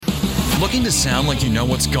Looking to sound like you know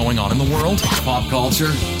what's going on in the world? Pop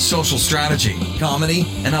culture, social strategy, comedy,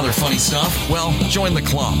 and other funny stuff? Well, join the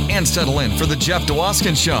club and settle in for The Jeff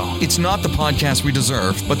Dwoskin Show. It's not the podcast we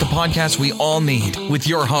deserve, but the podcast we all need, with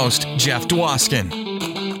your host, Jeff Dwoskin.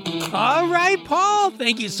 All right, Paul,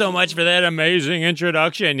 thank you so much for that amazing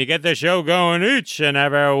introduction. You get the show going each and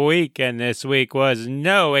every week, and this week was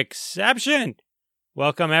no exception.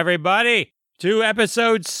 Welcome, everybody, to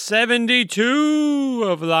episode 72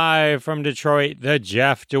 of Live from Detroit, The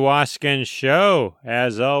Jeff Dwoskin Show.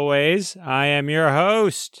 As always, I am your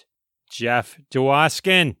host, Jeff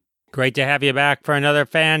Dwoskin. Great to have you back for another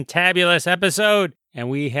fantabulous episode. And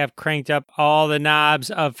we have cranked up all the knobs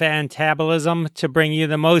of fantabulism to bring you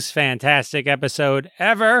the most fantastic episode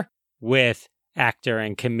ever with actor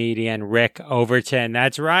and comedian Rick Overton.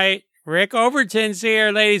 That's right, Rick Overton's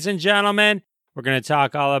here, ladies and gentlemen. We're going to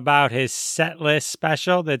talk all about his Setlist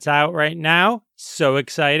special that's out right now. So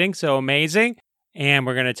exciting, so amazing. And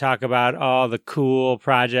we're going to talk about all the cool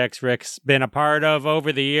projects Rick's been a part of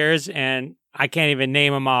over the years. And I can't even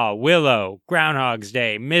name them all. Willow, Groundhog's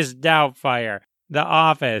Day, Miss Doubtfire, The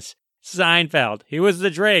Office, Seinfeld. He was the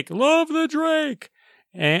Drake. Love the Drake.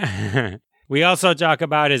 And we also talk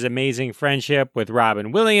about his amazing friendship with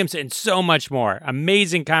Robin Williams and so much more.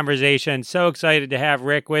 Amazing conversation. So excited to have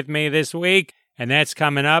Rick with me this week. And that's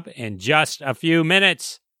coming up in just a few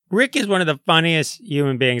minutes. Rick is one of the funniest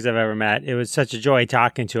human beings I've ever met. It was such a joy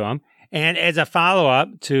talking to him. And as a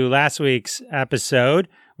follow-up to last week's episode,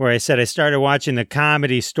 where I said I started watching the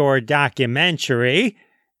Comedy Store documentary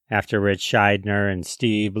after Rich Scheidner and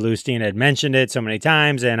Steve Bluestein had mentioned it so many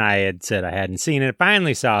times, and I had said I hadn't seen it.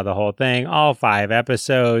 Finally saw the whole thing, all 5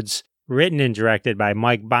 episodes, written and directed by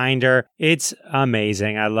Mike Binder. It's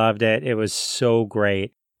amazing. I loved it. It was so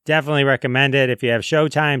great. Definitely recommend it. If you have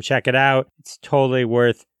Showtime, check it out. It's totally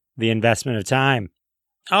worth the investment of time.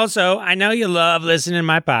 Also, I know you love listening to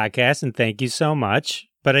my podcast, and thank you so much,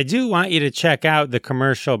 but I do want you to check out The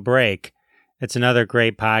Commercial Break. It's another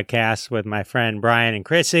great podcast with my friend Brian and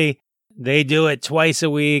Chrissy. They do it twice a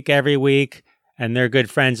week, every week, and they're good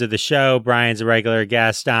friends of the show. Brian's a regular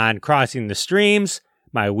guest on Crossing the Streams,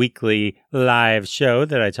 my weekly live show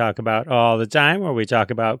that I talk about all the time, where we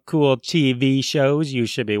talk about cool TV shows you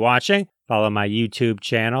should be watching. Follow my YouTube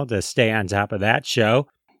channel to stay on top of that show.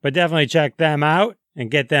 But definitely check them out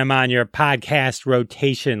and get them on your podcast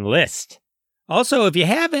rotation list. Also, if you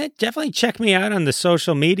haven't, definitely check me out on the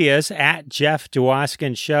social medias at Jeff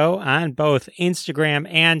Dwoskin Show on both Instagram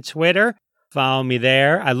and Twitter. Follow me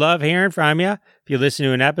there. I love hearing from you. If you listen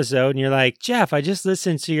to an episode and you're like, Jeff, I just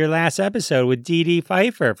listened to your last episode with Dee Dee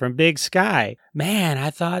Pfeiffer from Big Sky. Man, I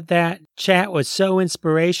thought that chat was so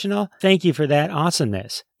inspirational. Thank you for that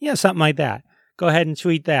awesomeness. Yeah, something like that. Go ahead and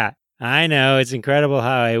tweet that. I know, it's incredible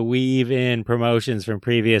how I weave in promotions from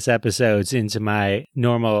previous episodes into my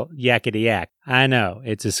normal yakety yak. I know,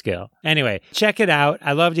 it's a skill. Anyway, check it out.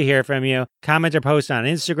 I love to hear from you. Comment or post on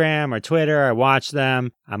Instagram or Twitter. I watch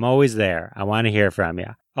them. I'm always there. I want to hear from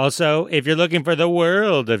you. Also, if you're looking for the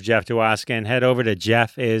world of Jeff Dwoskin, head over to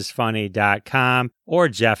jeffisfunny.com or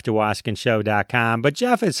jeffdwoskinshow.com. But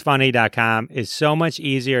jeffisfunny.com is so much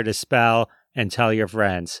easier to spell and tell your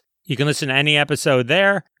friends. You can listen to any episode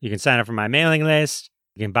there. You can sign up for my mailing list.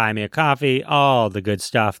 You can buy me a coffee, all the good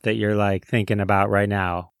stuff that you're like thinking about right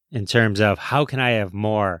now in terms of how can I have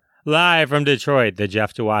more live from Detroit, the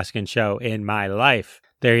Jeff Dwoskin Show in my life.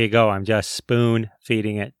 There you go. I'm just spoon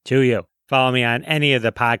feeding it to you. Follow me on any of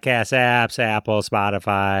the podcast apps, Apple,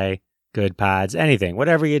 Spotify, Good Pods, anything,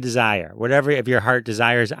 whatever you desire. Whatever, if your heart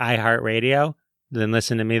desires iHeartRadio, then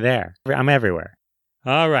listen to me there. I'm everywhere.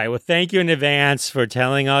 All right. Well, thank you in advance for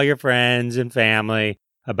telling all your friends and family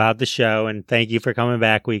about the show. And thank you for coming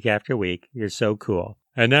back week after week. You're so cool.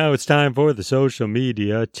 And now it's time for the social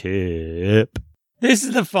media tip. This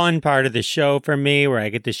is the fun part of the show for me, where I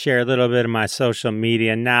get to share a little bit of my social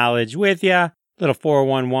media knowledge with you. Little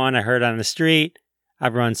 411 I heard on the street.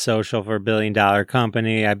 I've run social for $1 billion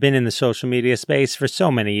company. I've been in the social media space for so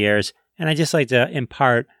many years. And I just like to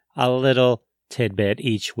impart a little tidbit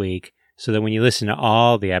each week, so that when you listen to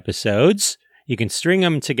all the episodes, you can string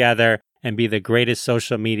them together and be the greatest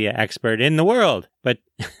social media expert in the world. But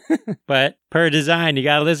per design, you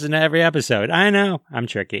got to listen to every episode. I know, I'm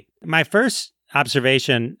tricky. My first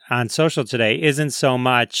observation on social today isn't so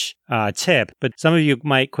much a tip, but some of you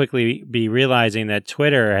might quickly be realizing that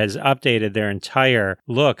Twitter has updated their entire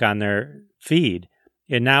look on their feed.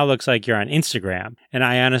 It now looks like you're on Instagram. And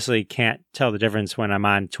I honestly can't tell the difference when I'm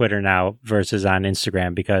on Twitter now versus on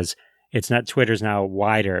Instagram, because It's not, Twitter's now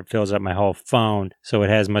wider. It fills up my whole phone. So it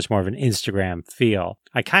has much more of an Instagram feel.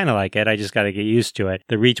 I kind of like it. I just got to get used to it.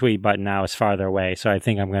 The retweet button now is farther away. So I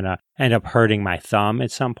think I'm going to end up hurting my thumb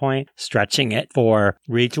at some point, stretching it for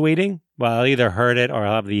retweeting. Well, I'll either hurt it or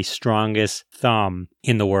I'll have the strongest thumb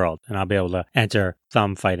in the world and I'll be able to enter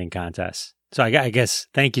thumb fighting contests. So I guess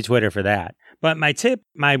thank you, Twitter, for that. But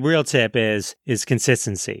my real tip is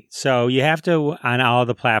consistency. So you have to, on all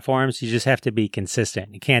the platforms, you just have to be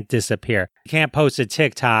consistent. You can't disappear. You can't post a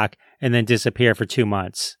TikTok and then disappear for 2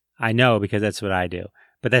 months. I know because that's what I do,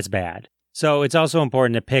 but that's bad. So it's also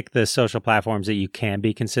important to pick the social platforms that you can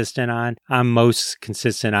be consistent on. I'm most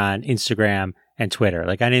consistent on Instagram and Twitter.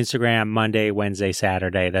 Like on Instagram, Monday, Wednesday,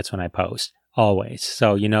 Saturday, that's when I post, always.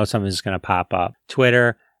 So you know something's going to pop up.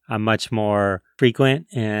 Twitter, I'm much more frequent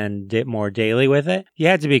and more daily with it. You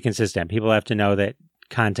have to be consistent. People have to know that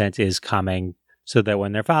content is coming so that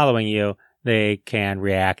when they're following you, they can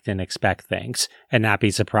react and expect things and not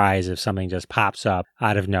be surprised if something just pops up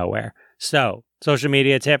out of nowhere. So, social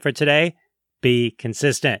media tip for today, be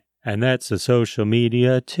consistent. And that's the social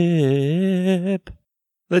media tip.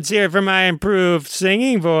 Let's hear it for my improved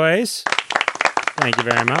singing voice. Thank you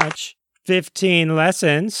very much. 15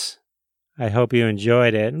 lessons. I hope you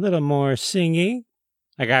enjoyed it. A little more singing.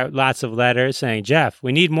 I got lots of letters saying, Jeff,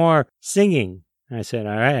 we need more singing. And I said,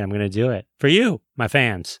 all right, I'm going to do it. For you, my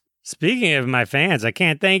fans. Speaking of my fans, I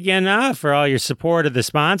can't thank you enough for all your support of the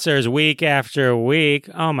sponsors week after week.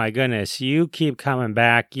 Oh my goodness, you keep coming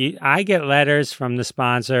back. I get letters from the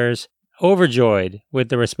sponsors, overjoyed with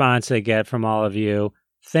the response I get from all of you.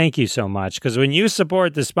 Thank you so much, because when you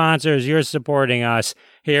support the sponsors, you're supporting us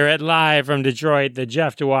here at Live from Detroit, the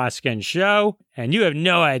Jeff Dwoskin Show, and you have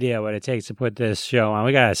no idea what it takes to put this show on.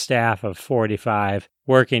 We got a staff of 45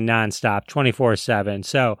 working nonstop, 24/7,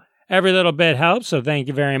 so every little bit helps, so thank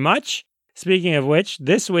you very much. Speaking of which,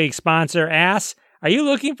 this week's sponsor asks, are you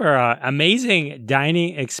looking for an amazing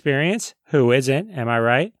dining experience? Who isn't, am I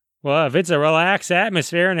right? Well, if it's a relaxed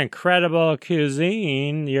atmosphere and incredible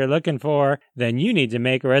cuisine you're looking for, then you need to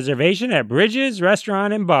make a reservation at Bridges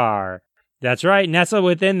Restaurant and Bar. That's right, nestled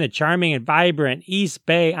within the charming and vibrant East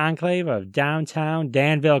Bay enclave of downtown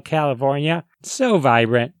Danville, California. So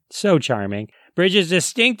vibrant, so charming. Bridges'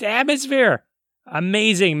 distinct atmosphere,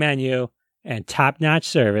 amazing menu, and top-notch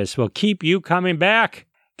service will keep you coming back.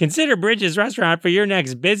 Consider Bridges Restaurant for your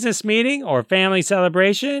next business meeting or family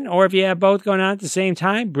celebration, or if you have both going on at the same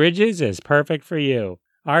time, Bridges is perfect for you.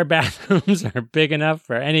 Our bathrooms are big enough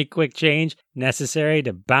for any quick change necessary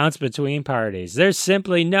to bounce between parties. There's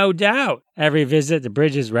simply no doubt every visit to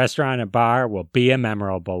Bridges Restaurant and Bar will be a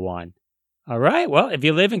memorable one. All right, well, if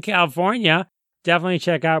you live in California, definitely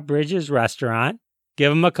check out Bridges Restaurant.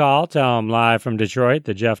 Give them a call. Tell them Live from Detroit,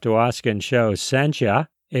 the Jeff Dwoskin Show sent you.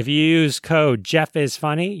 If you use code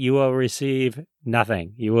JeffIsFunny, you will receive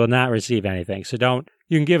nothing. You will not receive anything. So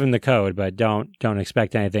you can give them the code, but don't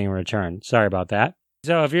expect anything in return. Sorry about that.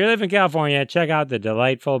 So if you live in California, check out the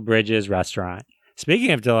delightful Bridges Restaurant.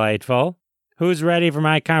 Speaking of delightful, who's ready for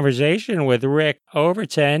my conversation with Rick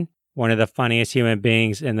Overton? One of the funniest human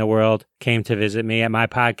beings in the world came to visit me at my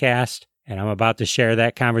podcast, and I'm about to share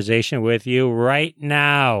that conversation with you right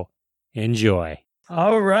now. Enjoy.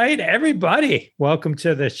 All right, everybody. Welcome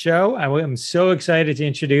to the show. I am so excited to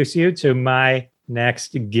introduce you to my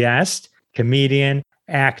next guest, comedian,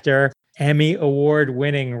 actor, Emmy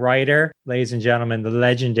Award-winning writer, ladies and gentlemen, the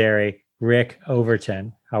legendary Rick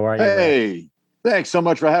Overton. How are you, Hey, Rick? Thanks so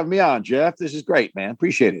much for having me on, Jeff. This is great, man.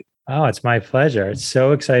 Appreciate it. Oh, it's my pleasure. It's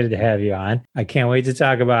so excited to have you on. I can't wait to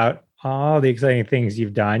talk about all the exciting things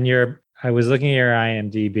you've done. I was looking at your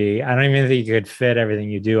IMDb. I don't even think you could fit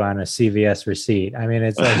everything you do on a CVS receipt. I mean,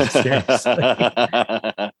 it's like, seriously.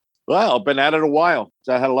 Well, I've been at it a while.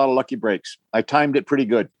 I had a lot of lucky breaks. I timed it pretty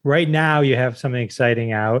good. Right now, you have something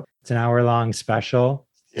exciting out. It's an hour-long special.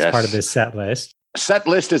 It's Yes. part of this set list. Set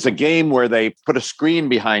list is a game where they put a screen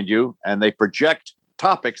behind you and they project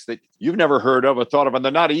topics that you've never heard of or thought of. And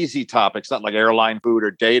they're not easy topics, not like airline food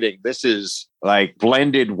or dating. This is like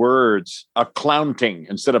blended words, accounting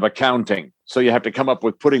instead of accounting. So you have to come up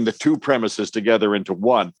with putting the two premises together into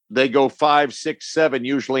one. They go 5, 6, 7,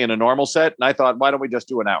 usually in a normal set. And I thought, why don't we just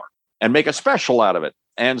do an hour and make a special out of it?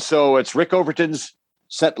 And so it's Rick Overton's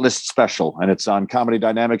Set List Special, and it's on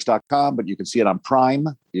comedydynamics.com, but you can see it on Prime.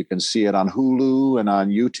 You can see it on Hulu and on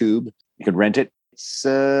YouTube. You can rent it. It's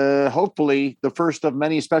hopefully the first of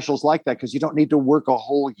many specials like that, because you don't need to work a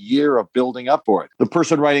whole year of building up for it. The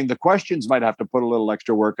person writing the questions might have to put a little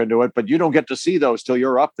extra work into it, but you don't get to see those till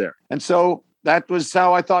you're up there. And so that was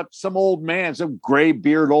how I thought some old man, some gray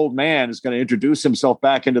beard old man is going to introduce himself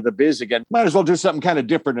back into the biz again. Might as well do something kind of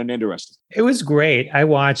different and interesting. It was great. I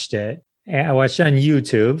watched it. I watched it on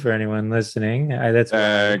YouTube for anyone listening.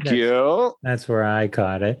 Thank you. That's where I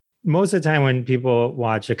caught it. Most of the time when people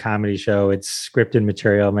watch a comedy show, it's scripted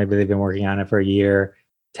material. Maybe they've been working on it for a year,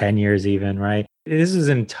 10 years even, right? This is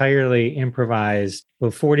entirely improvised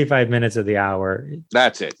with 45 minutes of the hour.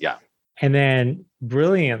 That's it. Yeah. And then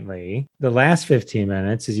brilliantly, the last 15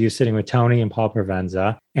 minutes is you sitting with Tony and Paul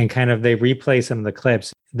Provenza and kind of they replay some of the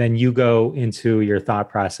clips. Then you go into your thought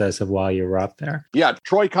process of while you were up there. Yeah.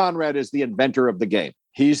 Troy Conrad is the inventor of the game.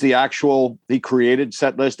 He created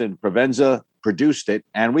Setlist and Provenza produced it.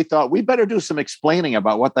 And we thought we better do some explaining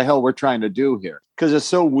about what the hell we're trying to do here. Because it's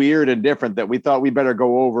so weird and different that we thought we better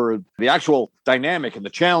go over the actual dynamic and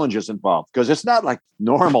the challenges involved. Because it's not like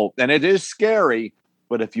normal and it is scary.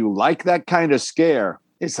 But if you like that kind of scare,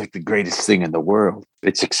 it's like the greatest thing in the world.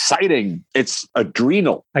 It's exciting. It's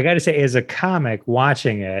adrenal. I got to say, as a comic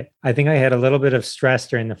watching it, I think I had a little bit of stress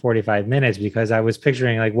during the 45 minutes because I was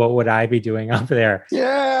picturing like, what would I be doing up there?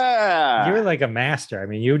 Yeah. You're like a master. I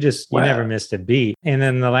mean, you never missed a beat. And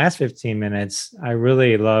then the last 15 minutes, I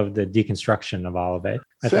really loved the deconstruction of all of it.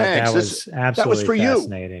 I thought that was absolutely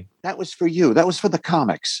fascinating. That was for you. That was for the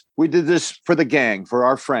comics. We did this for the gang, for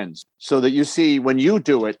our friends, so that you see when you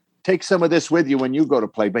do it, take some of this with you when you go to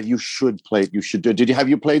play, but you should play it. You should do it. Have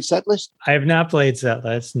you played Setlist? I have not played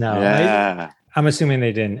Setlist. No. Yeah. I'm assuming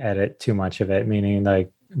they didn't edit too much of it, meaning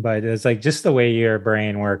but it's like just the way your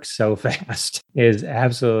brain works so fast is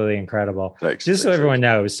absolutely incredible. Thanks. So everyone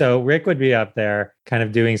knows. So Rick would be up there kind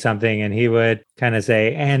of doing something and he would kind of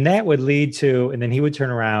say, and that would lead to, and then he would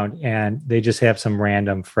turn around and they just have some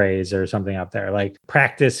random phrase or something up there, like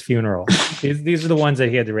practice funeral. These are the ones that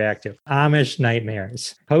he had to react to. Amish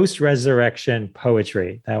nightmares, post-resurrection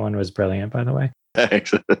poetry. That one was brilliant, by the way.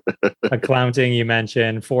 Thanks. Accounting, you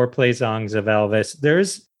mentioned, 4 play songs of Elvis.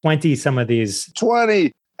 There's 20 some of these.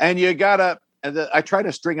 20. And you gotta, I try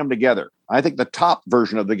to string them together. I think the top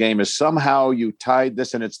version of the game is somehow you tied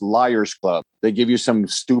this and it's Liar's Club. They give you some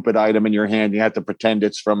stupid item in your hand. You have to pretend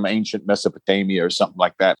it's from ancient Mesopotamia or something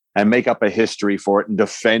like that and make up a history for it and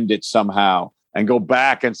defend it somehow and go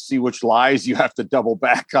back and see which lies you have to double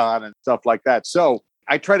back on and stuff like that. So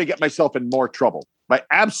I try to get myself in more trouble by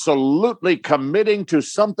absolutely committing to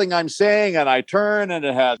something I'm saying, and I turn and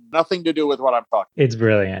it has nothing to do with what I'm talking. It's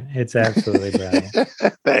brilliant. It's absolutely brilliant.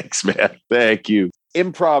 Thanks, man. Thank you.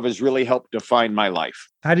 Improv has really helped define my life.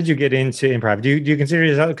 How did you get into improv? Do you consider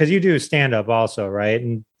yourself, because you do stand up also, right?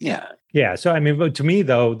 And yeah. So I mean, to me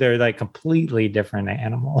though, they're like completely different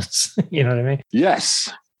animals. You know what I mean? Yes.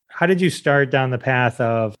 How did you start down the path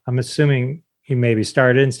of? I'm assuming you maybe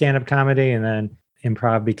started in stand up comedy and then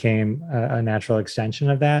improv became a natural extension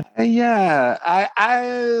of that? Yeah,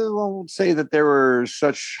 I won't say that there were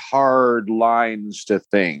such hard lines to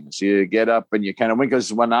things. You get up and you kind of wink.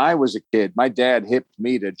 Because when I was a kid, my dad hipped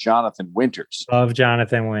me to Jonathan Winters. Love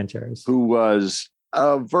Jonathan Winters. Who was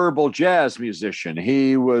a verbal jazz musician.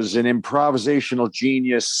 He was an improvisational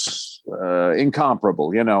genius,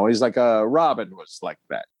 incomparable. You know, he's like a Robin was like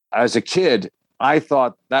that. As a kid, I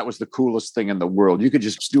thought that was the coolest thing in the world. You could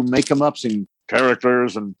just do make-em-ups and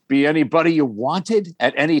characters and be anybody you wanted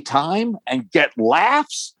at any time and get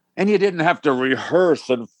laughs. And you didn't have to rehearse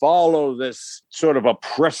and follow this sort of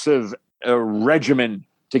oppressive regimen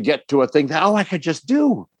to get to a thing that, I could just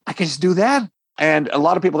do. I could just do that. And a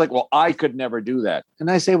lot of people think, well, I could never do that. And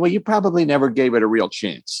I say, well, you probably never gave it a real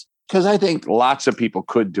chance. Because I think lots of people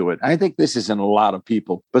could do it. I think this isn't a lot of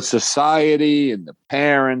people, but society and the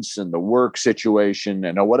parents and the work situation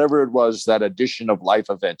and whatever it was, that addition of life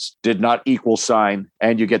events did not equal sign.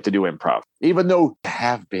 And you get to do improv, even though you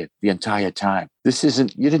have been the entire time.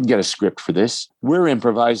 You didn't get a script for this. We're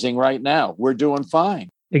improvising right now. We're doing fine.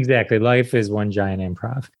 Exactly. Life is one giant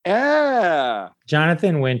improv. Yeah.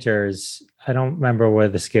 Jonathan Winters, I don't remember where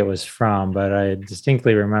the skit was from, but I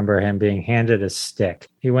distinctly remember him being handed a stick.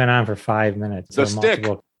 He went on for 5 minutes. The stick.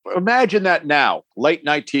 Imagine that now, late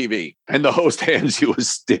night TV, and the host hands you a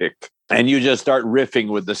stick, and you just start riffing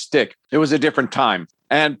with the stick. It was a different time,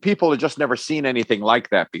 and people had just never seen anything like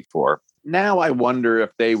that before. Now I wonder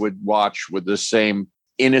if they would watch with the same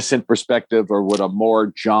innocent perspective or would a more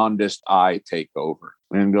jaundiced eye take over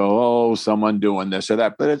and go, someone doing this or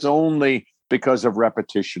that. But it's only because of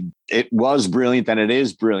repetition. It was brilliant and it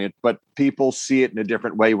is brilliant, but people see it in a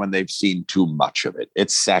different way when they've seen too much of it.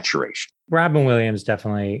 It's saturation. Robin Williams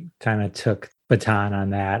definitely kind of took baton on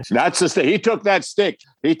that. That's the stick. He took that stick.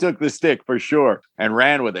 He took the stick for sure and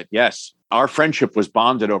ran with it. Yes. our friendship was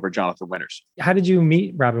bonded over Jonathan Winters. How did you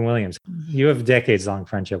meet Robin Williams? You have decades-long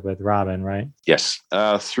friendship with Robin, right? Yes,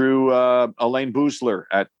 through Elaine Boozler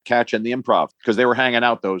at Catch and the Improv, because they were hanging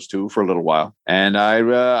out, those two, for a little while. And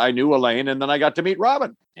I knew Elaine, and then I got to meet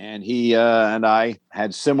Robin. And he and I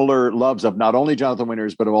had similar loves of not only Jonathan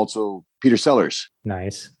Winters, but also Peter Sellers.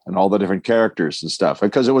 Nice. And all the different characters and stuff,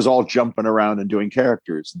 because it was all jumping around and doing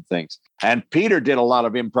characters and things. And Peter did a lot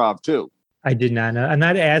of improv too. I did not know. I'm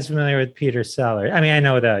not as familiar with Peter Sellers. I mean, I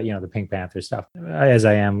know the Pink Panther stuff as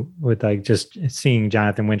I am with like just seeing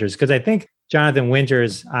Jonathan Winters, because I think Jonathan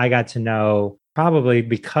Winters I got to know probably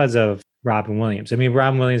because of Robin Williams. I mean,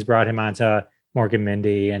 Robin Williams brought him onto Mork and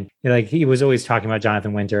Mindy, and like he was always talking about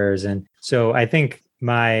Jonathan Winters, and so I think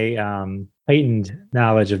my heightened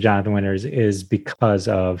knowledge of Jonathan Winters is because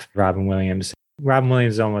of Robin Williams. Robin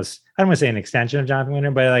Williams is almost, I don't want to say an extension of Jonathan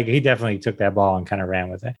Winters, but like he definitely took that ball and kind of ran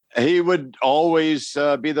with it. He would always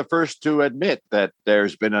be the first to admit that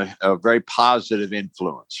there's been a very positive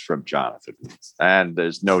influence from Jonathan, and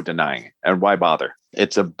there's no denying it. And why bother?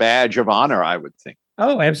 It's a badge of honor, I would think.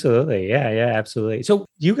 Oh, absolutely. Yeah, absolutely. So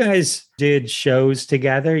you guys did shows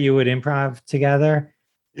together. You would improv together.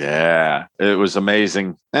 Yeah, it was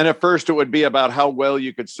amazing. And at first it would be about how well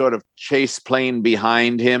you could sort of chase plane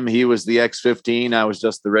behind him. He was the X-15. I was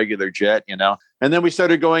just the regular jet, And then we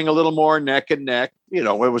started going a little more neck and neck. It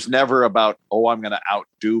was never about, I'm going to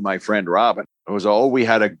outdo my friend Robin. It was, we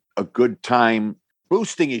had a good time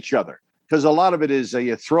boosting each other. Because a lot of it is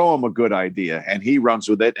you throw him a good idea and he runs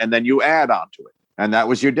with it and then you add on to it. And that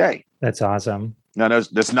was your day. That's awesome. No,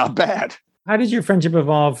 that's not bad. How did your friendship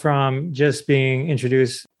evolve from just being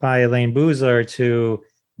introduced by Elaine Boozler to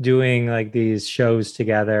doing like these shows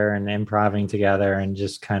together and improving together and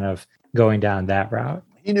just kind of going down that route?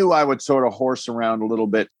 He knew I would sort of horse around a little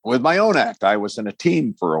bit with my own act. I was in a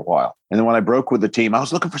team for a while. And then when I broke with the team, I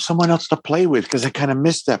was looking for someone else to play with because I kind of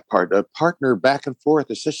missed that part. A partner back and forth.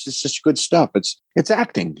 It's such good stuff. It's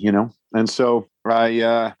acting, And so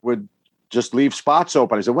I would just leave spots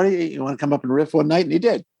open. I said, what do you want to come up and riff one night? And he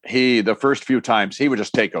did. The first few times, he would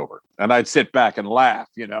just take over. And I'd sit back and laugh,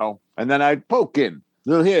 And then I'd poke in,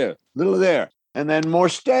 little here, little there. And then more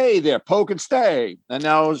stay there, poke and stay. And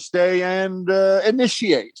now stay and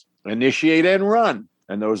initiate and run.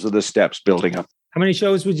 And those are the steps building up. How many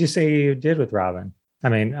shows would you say you did with Robin? I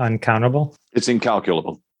mean, uncountable? It's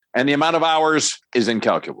incalculable. And the amount of hours is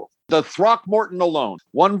incalculable. The Throckmorton alone,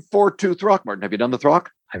 142 Throckmorton. Have you done the Throck?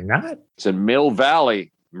 I've not. It's in Mill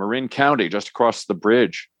Valley, Marin County, just across the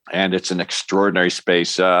bridge. And it's an extraordinary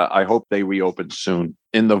space. I hope they reopen soon.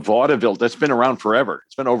 In the vaudeville, that's been around forever.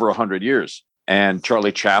 It's been over 100 years. And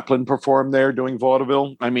Charlie Chaplin performed there doing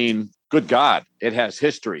vaudeville. I mean, good God, it has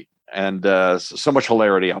history and so much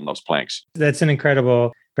hilarity on those planks. That's an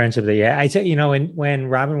incredible friendship. I tell you, when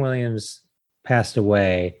Robin Williams passed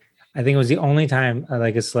away, I think it was the only time I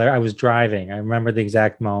was driving. I remember the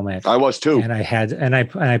exact moment. I was too. And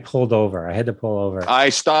I pulled over. I had to pull over. I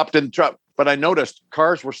stopped and but I noticed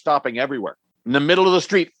cars were stopping everywhere in the middle of the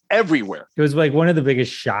street, everywhere. It was like one of the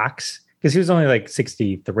biggest shocks because he was only like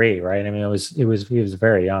 63, right? I mean, he was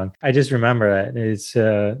very young. I just remember that it's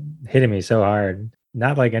hitting me so hard,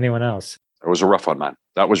 not like anyone else. It was a rough one, man.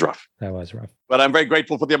 That was rough. But I'm very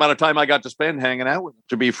grateful for the amount of time I got to spend hanging out with him,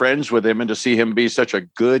 to be friends with him and to see him be such a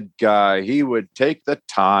good guy. He would take the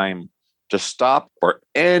time to stop for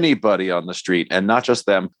anybody on the street and not just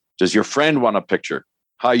them. Does your friend want a picture?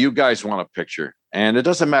 How you guys want a picture? And it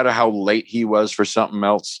doesn't matter how late he was for something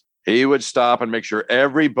else. He would stop and make sure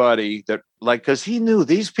everybody because he knew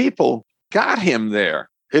these people got him there.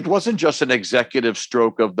 It wasn't just an executive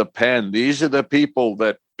stroke of the pen. These are the people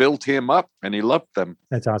that built him up and he loved them.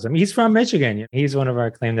 That's awesome. He's from Michigan. He's one of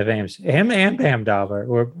our claim to fame. Him and Pam Dauber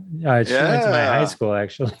she went to my high school,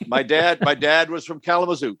 actually. My dad was from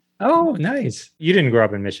Kalamazoo. Oh, nice. You didn't grow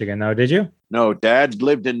up in Michigan, though, did you? No, Dad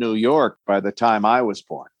lived in New York by the time I was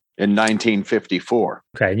born in 1954.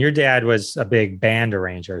 Okay. And your dad was a big band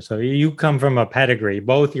arranger. So you come from a pedigree.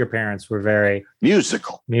 Both your parents were very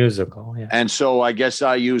musical. Yeah. And so I guess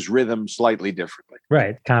I use rhythm slightly differently.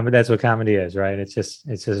 Right. That's what comedy is, right? It's just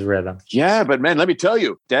rhythm. Yeah. But man, let me tell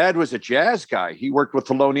you, Dad was a jazz guy. He worked with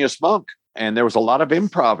Thelonious Monk. And there was a lot of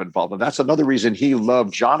improv involved. And that's another reason he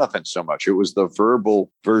loved Jonathan so much. It was the verbal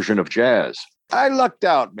version of jazz. I lucked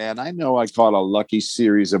out, man. I know I caught a lucky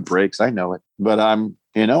series of breaks. I know it. But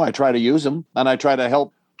I try to use them and I try to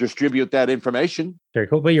help distribute that information. Very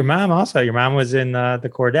cool. But your mom was in the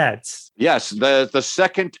Chordettes. Yes, the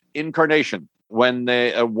second incarnation. when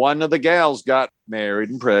one of the gals got married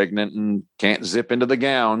and pregnant and can't zip into the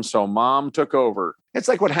gown, so mom took over. It's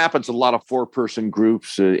like what happens in a lot of 4-person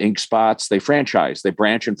groups, Ink Spots. They franchise, they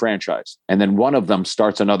branch and franchise. And then one of them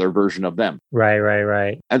starts another version of them.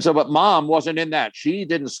 Right. And so, but mom wasn't in that. She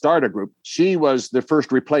didn't start a group. She was the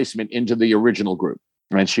first replacement into the original group.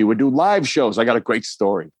 And she would do live shows. I got a great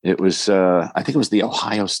story. It was, I think it was the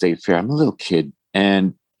Ohio State Fair. I'm a little kid.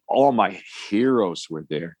 And all my heroes were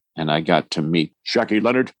there. And I got to meet Jackie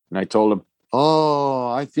Leonard. And I told him, "Oh,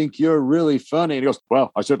 I think you're really funny." And he goes,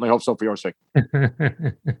 "Well, I certainly hope so for your sake."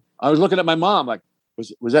 I was looking at my mom like,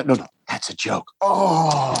 was that? No, that's a joke.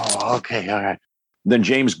 Oh, okay. All right. Then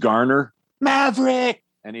James Garner, Maverick.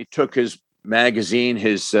 And he took his magazine,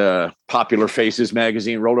 his Popular Faces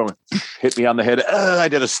magazine, rolled over, hit me on the head. I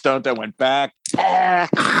did a stunt. I went back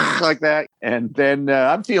like that. And then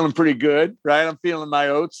I'm feeling pretty good, right? I'm feeling my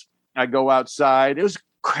oats. I go outside. It was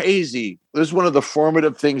crazy. This is one of the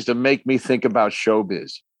formative things to make me think about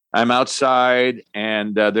showbiz. I'm outside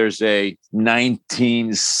and there's a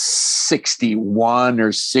 1961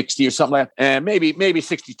 or 60 or something like that, and maybe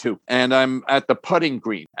 62. And I'm at the putting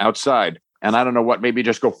green outside. And I don't know what, maybe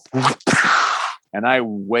just go. And I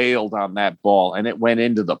wailed on that ball and it went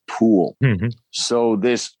into the pool. Mm-hmm. So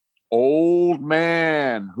this old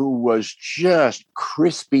man who was just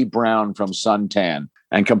crispy brown from suntan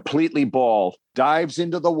and completely bald dives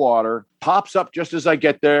into the water, pops up just as I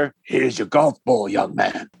get there. "Here's your golf ball, young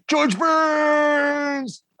man." George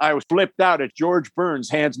Burns! I was flipped out at George Burns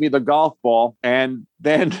hands me the golf ball. And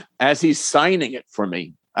then as he's signing it for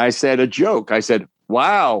me, I said a joke. I said,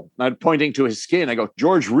 "Wow." I'm pointing to his skin. I go,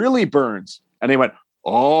 "George really burns." And he went,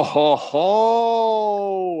 "Oh, ho,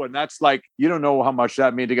 ho." And that's like, you don't know how much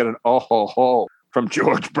that means to get an "oh, ho, ho" from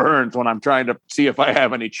George Burns when I'm trying to see if I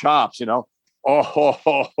have any chops, you know. Oh, ho,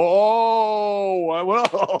 ho, ho.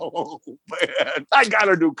 Whoa, man. I got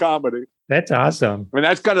to do comedy. That's awesome. I mean,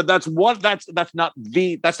 that's not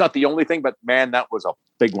the only thing, but man, that was a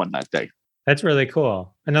big one that day. That's really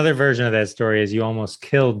cool. Another version of that story is you almost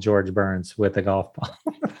killed George Burns with a golf ball.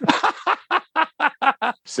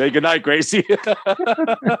 Say goodnight, Gracie.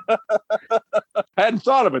 Hadn't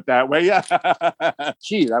thought of it that way. Yeah.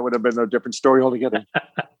 Gee, that would have been a different story altogether.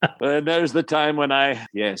 And there's the time when I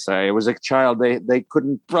was a child. They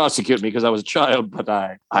couldn't prosecute me because I was a child, but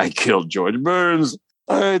I killed George Burns.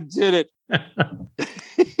 I did it.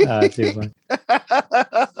 Too funny.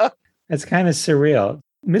 It's kind of surreal.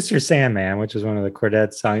 Mr. Sandman, which is one of the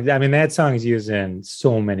Chordette songs. I mean, that song is used in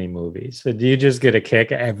so many movies. So do you just get a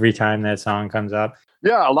kick every time that song comes up?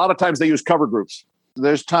 Yeah, a lot of times they use cover groups.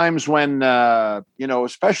 There's times when,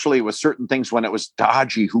 especially with certain things when it was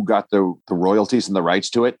dodgy who got the royalties and the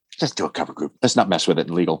rights to it, just do a cover group. Let's not mess with it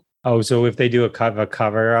in legal. Oh, so if they do a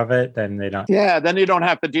cover of it, then they don't. Yeah, then you don't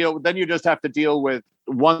have to deal. Then you just have to deal with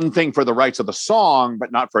one thing for the rights of the song,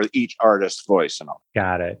 but not for each artist's voice and all.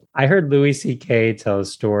 Got it. I heard Louis C.K. tell a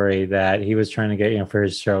story that he was trying to get, for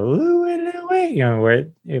his show, Louis,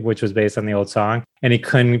 which was based on the old song, and he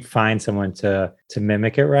couldn't find someone to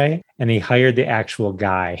mimic it right, and he hired the actual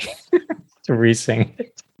guy to re-sing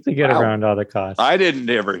it to get around all the costs. I didn't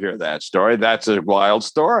ever hear that story. That's a wild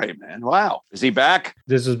story, man. Wow. Is he back?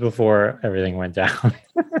 This was before everything went down.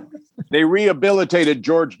 They rehabilitated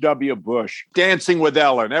George W. Bush, Dancing with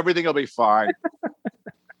Ellen. Everything will be fine. All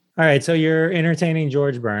right. So you're entertaining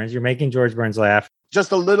George Burns. You're making George Burns laugh.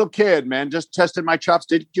 Just a little kid, man. Just tested my chops.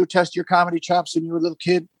 Did you test your comedy chops when you were a little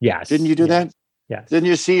kid? Yes. Didn't you do that? Yes. Didn't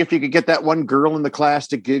you see if you could get that one girl in the class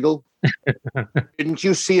to giggle? Didn't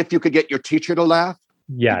you see if you could get your teacher to laugh?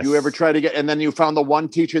 Yes. Did you ever try to get, and then you found the one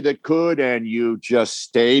teacher that could, and you just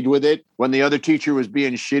stayed with it? When the other teacher was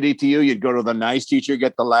being shitty to you, you'd go to the nice teacher,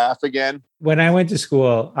 get the laugh again? When I went to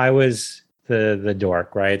school, I was the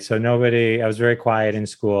dork, right? So I was very quiet in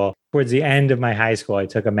school. Towards the end of my high school, I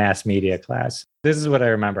took a mass media class. This is what I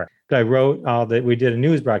remember. I wrote we did a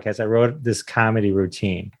news broadcast. I wrote this comedy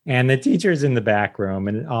routine, and the teacher's in the back room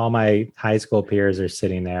and all my high school peers are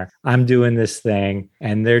sitting there. I'm doing this thing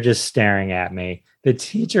and they're just staring at me. The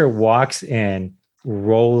teacher walks in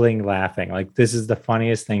rolling laughing. Like, this is the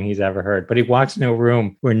funniest thing he's ever heard. But he walks into a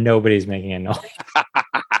room where nobody's making a noise.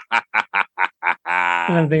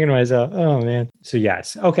 And I'm thinking to myself, oh, man. So,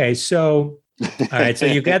 yes. Okay. So, all right. So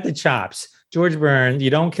you got the chops. George Burns,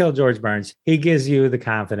 you don't kill George Burns. He gives you the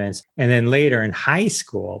confidence. And then later in high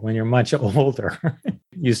school, when you're much older,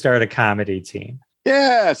 you start a comedy team.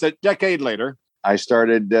 Yes. A decade later, I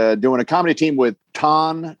started doing a comedy team with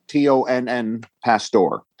Tonn, Tonn,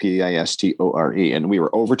 Pastor, Pastore. And we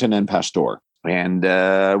were Overton and Pastor.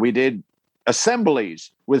 And we did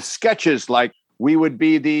assemblies with sketches like we would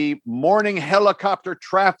be the morning helicopter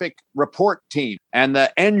traffic report team, and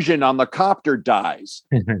the engine on the copter dies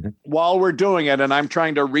while we're doing it. And I'm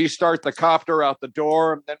trying to restart the copter out the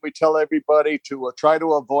door. And then we tell everybody to try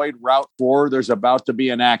to avoid Route 4. There's about to be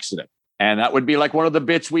an accident. And that would be like one of the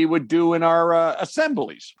bits we would do in our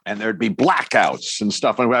assemblies. And there'd be blackouts and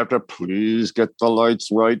stuff. And we have to, please get the lights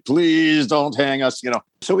right. Please don't hang us,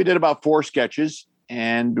 So we did about 4 sketches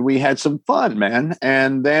and we had some fun, man.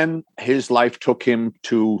 And then his life took him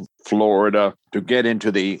to Florida to get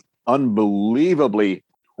into the unbelievably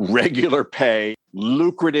regular pay,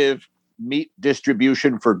 lucrative meat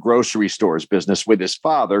distribution for grocery stores business with his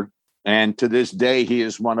father. And to this day, he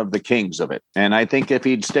is one of the kings of it. And I think if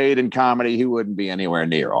he'd stayed in comedy, he wouldn't be anywhere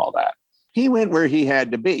near all that. He went where he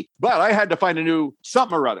had to be. But I had to find a new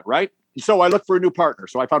something or other, right? So I looked for a new partner.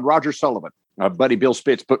 So I found Roger Sullivan. My buddy Bill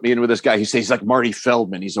Spitz put me in with this guy. He says he's like Marty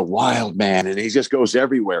Feldman. He's a wild man, and he just goes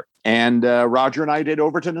everywhere. And Roger and I did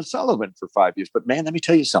Overton and Sullivan for 5 years. But man, let me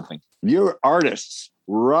tell you something. You're artists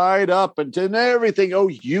right up until everything. Oh,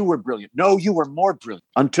 you were brilliant. No, you were more brilliant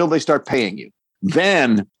until they start paying you.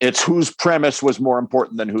 Then it's whose premise was more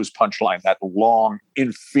important than whose punchline, that long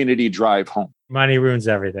infinity drive home. Money ruins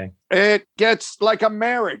everything. It gets like a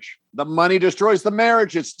marriage. The money destroys the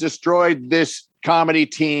marriage. It's destroyed this comedy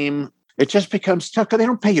team. It just becomes tough because they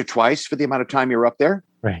don't pay you twice for the amount of time you're up there.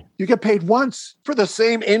 Right. You get paid once for the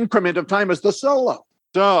same increment of time as the solo.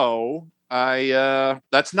 So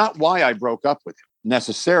that's not why I broke up with him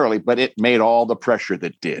necessarily, but it made all the pressure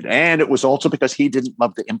that did. And it was also because he didn't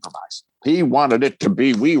love to improvise. He wanted it to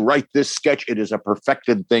be, we write this sketch, it is a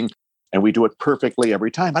perfected thing, and we do it perfectly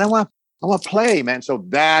every time. But I want to play, man. So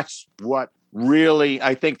that's what really,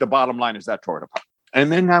 I think the bottom line is that tore it apart.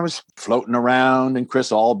 And then I was floating around, and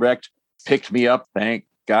Chris Albrecht picked me up. Thank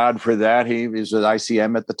God for that. He was at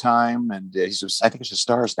ICM at the time, and I think it's the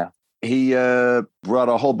Stars now. He brought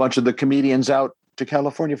a whole bunch of the comedians out to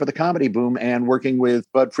California for the comedy boom, and working with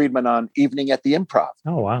Bud Friedman on Evening at the Improv.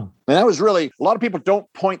 Oh, wow. And that was really, a lot of people don't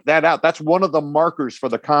point that out. That's one of the markers for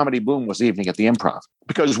the comedy boom was Evening at the Improv.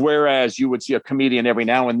 Because whereas you would see a comedian every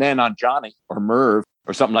now and then on Johnny or Merv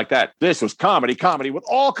or something like that, this was comedy with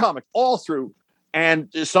all comics all through, and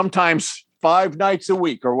sometimes 5 nights a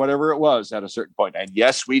week or whatever it was at a certain point. And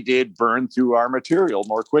yes, we did burn through our material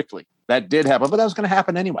more quickly. That did happen, but that was going to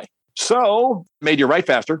happen anyway. So made you write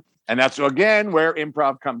faster. And that's, again, where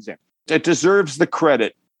improv comes in. It deserves the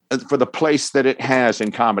credit for the place that it has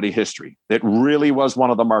in comedy history. It really was one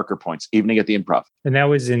of the marker points, Evening at the Improv. And that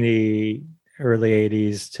was in the early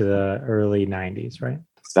 80s to the early 90s, right?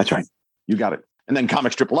 That's right. You got it. And then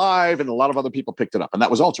Comic Strip Live and a lot of other people picked it up. And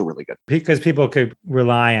that was also really good. Because people could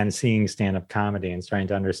rely on seeing stand-up comedy and trying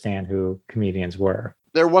to understand who comedians were.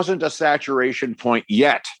 There wasn't a saturation point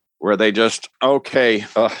yet where they just,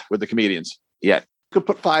 with the comedians yet. Could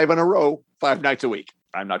put 5 in a row, 5 nights a week.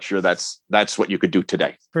 I'm not sure that's what you could do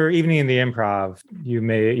today. For Evening in the Improv,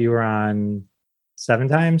 you were on 7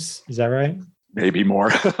 times. Is that right? Maybe more.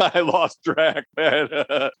 I lost track, man.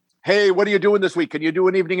 Hey, what are you doing this week? Can you do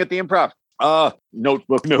an Evening at the Improv?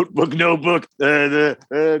 Notebook. Because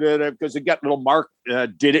it got little mark.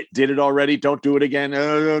 Did it already. Don't do it again. No.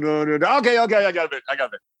 Okay, I got it.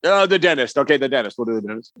 The dentist. Okay, the dentist. We'll do the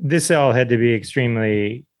dentist. This all had to be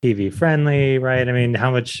extremely TV friendly, right? I mean, how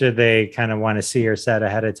much should they kind of want to see or set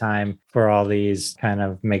ahead of time for all these kind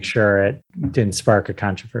of make sure it didn't spark a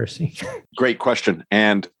controversy? Great question.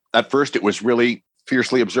 And at first it was really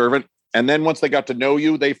fiercely observant. And then once they got to know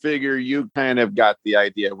you, they figure you kind of got the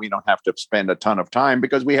idea. We don't have to spend a ton of time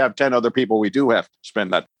because we have 10 other people we do have to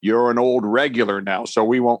spend that. You're an old regular now, so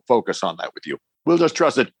we won't focus on that with you. We'll just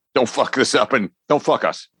trust it. Don't fuck this up and don't fuck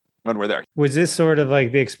us when we're there. Was this sort of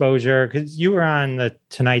like the exposure? Because you were on the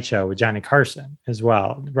Tonight Show with Johnny Carson as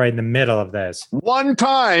well, right in the middle of this. One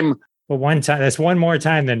time. Well, one time. That's one more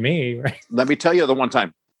time than me, right? Let me tell you the one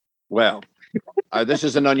time. Well, this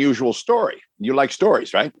is an unusual story. You like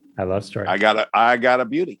stories, right? I love stories. I got a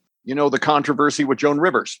beauty. You know the controversy with Joan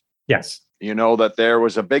Rivers? Yes. You know that there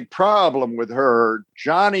was a big problem with her,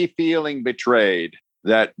 Johnny feeling betrayed,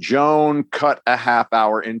 that Joan cut a half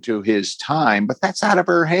hour into his time, but that's out of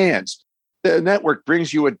her hands. The network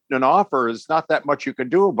brings you an offer. There's not that much you can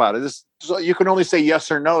do about it. So you can only say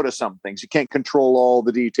yes or no to some things. You can't control all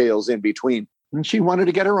the details in between. And she wanted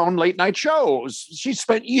to get her own late night shows. She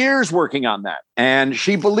spent years working on that. And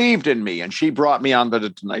she believed in me. And she brought me on the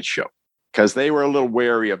Tonight Show because they were a little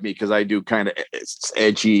wary of me because I do kind of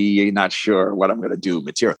edgy, not sure what I'm going to do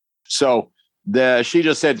material. So she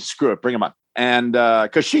just said, screw it, bring him on. And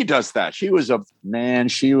because she does that. She was a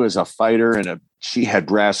fighter and she had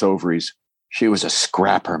brass ovaries. She was a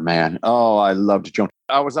scrapper, man. Oh, I loved Joan.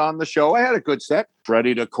 I was on the show. I had a good set.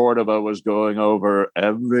 Freddie de Cordova was going over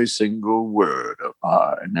every single word of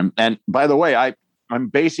mine. And by the way, I'm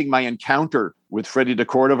basing my encounter with Freddie de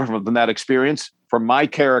Cordova from that experience from my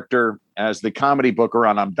character as the comedy booker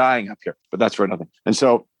on I'm Dying Up Here. But that's for nothing. And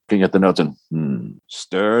so looking at the notes and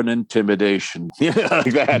stern intimidation. Yeah,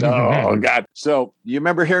 like that. Oh, God. So you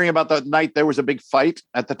remember hearing about the night there was a big fight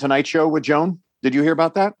at the Tonight Show with Joan? Did you hear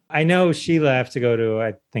about that? I know she left to go to,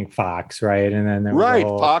 I think, Fox, right? And then there was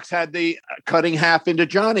Fox had the cutting half into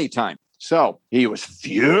Johnny time. So he was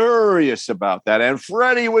furious about that. And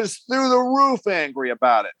Freddie was through the roof angry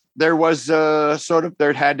about it. There was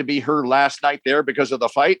there had to be her last night there because of the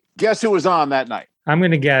fight. Guess who was on that night? I'm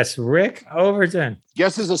going to guess Rick Overton.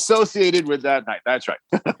 Guess is associated with that night. That's right.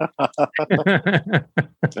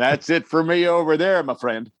 That's it for me over there, my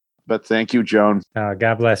friend. But thank you, Joan.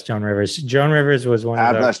 God bless Joan Rivers. Joan Rivers was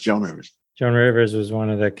God bless Joan Rivers. Joan Rivers was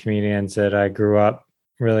one of the comedians that I grew up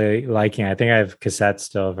really liking. I think I have cassettes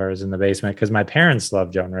still of hers in the basement because my parents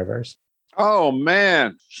loved Joan Rivers. Oh,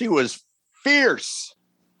 man. She was fierce.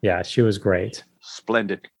 Yeah, she was great.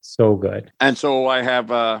 Splendid. So good. And so I have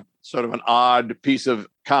sort of an odd piece of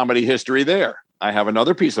comedy history there. I have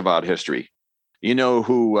another piece of odd history. You know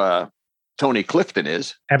who Tony Clifton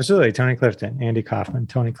is? Absolutely. Tony Clifton. Andy Kaufman.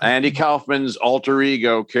 Tony Clifton. Andy Kaufman's alter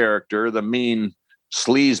ego character, the mean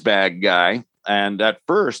sleazebag guy. And at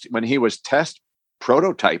first, when he was test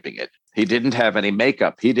prototyping it, he didn't have any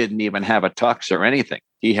makeup. He didn't even have a tux or anything.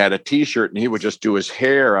 He had a T-shirt and he would just do his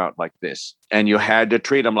hair out like this. And you had to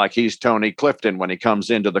treat him like he's Tony Clifton when he comes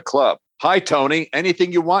into the club. Hi, Tony.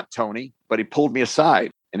 Anything you want, Tony. But he pulled me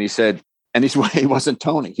aside and he said, and he wasn't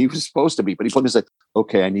Tony. He was supposed to be, but he pulled me and said,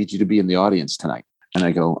 okay, I need you to be in the audience tonight. And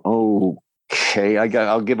I go, okay,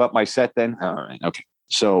 I'll give up my set then. All right. Okay.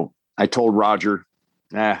 So I told Roger,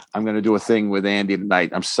 I'm going to do a thing with Andy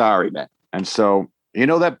tonight. I'm sorry, man. And so, you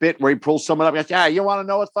know that bit where he pulls someone up and goes, you want to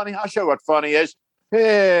know what's funny? I'll show you what funny is.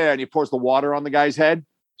 Here. And he pours the water on the guy's head.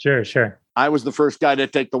 Sure. I was the first guy to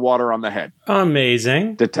take the water on the head.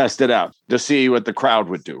 Amazing. To test it out, to see what the crowd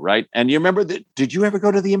would do, right? And you remember, did you ever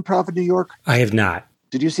go to the Improv in New York? I have not.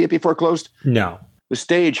 Did you see it before it closed? No. The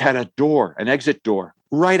stage had a door, an exit door,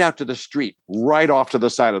 right out to the street, right off to the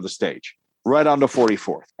side of the stage, right onto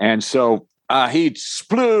 44th. And so he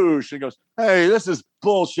sploosh and goes, hey, this is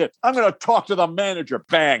bullshit. I'm going to talk to the manager.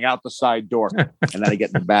 Bang, out the side door. And then I get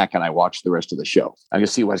in the back and I watch the rest of the show. I can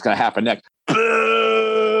see what's going to happen next.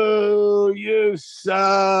 Boo, you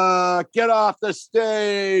suck. Get off the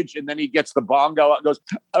stage. And then he gets the bongo out and goes,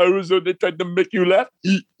 I was only trying to make you laugh.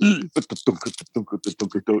 Remember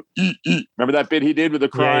that bit he did with the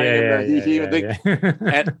crying?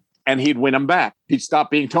 And he'd win him back. He'd stop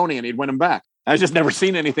being Tony and he'd win him back. I've just never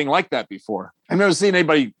seen anything like that before. I've never seen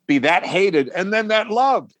anybody be that hated and then that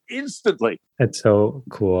loved instantly. That's so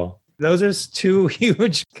cool. Those are two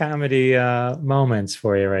huge comedy moments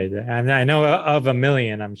for you right there. And I know of a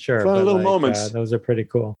million, I'm sure. Fun little moments. Those are pretty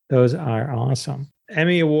cool. Those are awesome.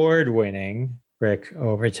 Emmy Award winning Rick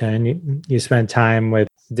Overton. You spent time with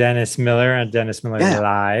Dennis Miller on Dennis Miller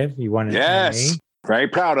Live. You won an Emmy. Very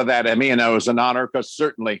proud of that, Emmy, and it was an honor because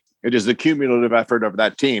certainly it is the cumulative effort of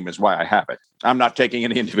that team is why I have it. I'm not taking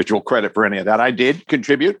any individual credit for any of that. I did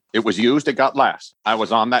contribute. It was used. It got laughs. I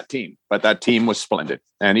was on that team, but that team was splendid,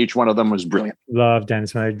 and each one of them was brilliant. Love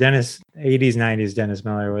Dennis Miller. 80s, 90s Dennis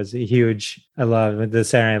Miller was huge. I love the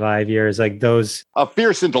Saturday Night Live years, like those. A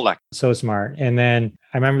fierce intellect. So smart. And then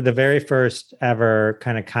I remember the very first ever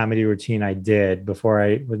kind of comedy routine I did before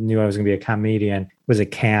I knew I was going to be a comedian was a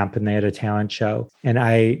camp, and they had a talent show. And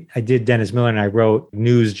I did Dennis Miller, and I wrote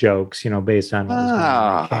news jokes, based on what was going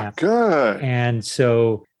on in camp. Good. And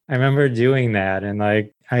so I remember doing that, and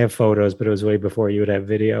like I have photos, but it was way before you would have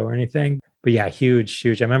video or anything. But yeah, huge. I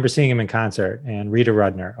remember seeing him in concert, and Rita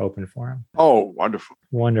Rudner opened for him. Oh, wonderful.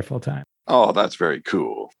 Wonderful time. Oh, that's very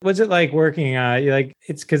cool. What's it like working?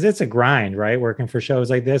 It's because it's a grind, right? Working for shows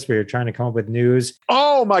like this where you're trying to come up with news.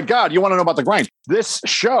 Oh my God. You want to know about the grind? This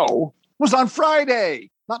show was on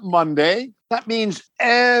Friday, not Monday. That means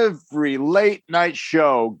every late night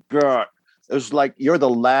show, God, it was like you're the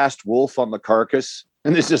last wolf on the carcass.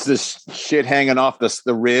 And there's just this shit hanging off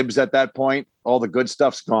the ribs at that point. All the good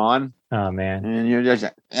stuff's gone. Oh, man. And you're just,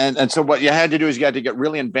 and so what you had to do is you had to get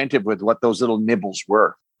really inventive with what those little nibbles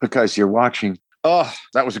were because you're watching. Oh,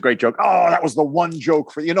 that was a great joke. Oh, that was the one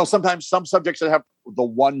joke for, sometimes some subjects that have the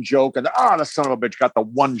one joke and the son of a bitch got the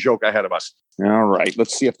one joke ahead of us. All right,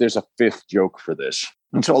 let's see if there's a fifth joke for this.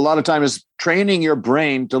 And so a lot of time is training your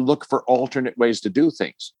brain to look for alternate ways to do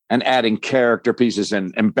things and adding character pieces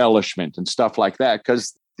and embellishment and stuff like that.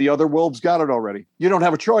 Because The other wolves got it already. You don't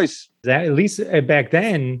have a choice. That, at least back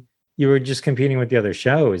then, you were just competing with the other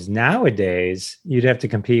shows. Nowadays, you'd have to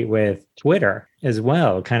compete with Twitter as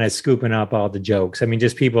well, kind of scooping up all the jokes. I mean,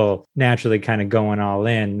 just people naturally kind of going all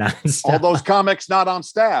in nonstop. All those comics not on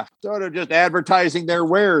staff, sort of just advertising their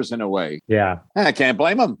wares in a way. Yeah. I can't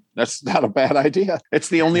blame them. That's not a bad idea. It's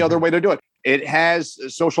the only other way to do it.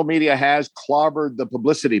 Social media has clobbered the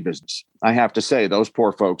publicity business. I have to say, those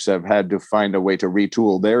poor folks have had to find a way to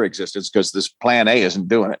retool their existence because this plan A isn't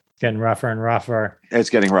doing it. Getting rougher and rougher. It's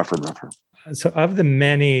getting rougher and rougher. So of the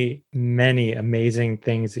many, many amazing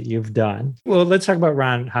things that you've done, well, let's talk about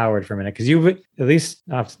Ron Howard for a minute, because you've, at least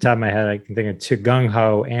off the top of my head, I can think of two, Gung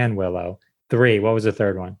Ho and Willow. 3. What was the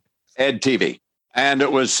third one? Ed TV. And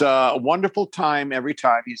it was a wonderful time every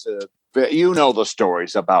time. You know the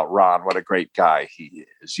stories about Ron, what a great guy he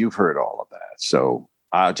is. You've heard all of that. So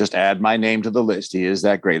I'll just add my name to the list. He is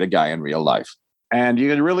that great a guy in real life. And you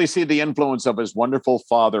can really see the influence of his wonderful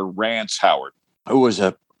father, Rance Howard, who was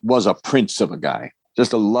a prince of a guy,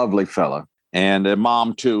 just a lovely fella. And a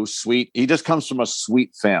mom, too, sweet. He just comes from a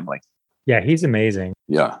sweet family. Yeah, he's amazing.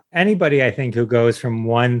 Yeah. Anybody, I think, who goes from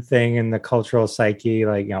one thing in the cultural psyche,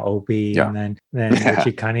 like, Opie, and then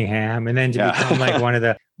Richie Cunningham, and then to become like one of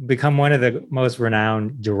the most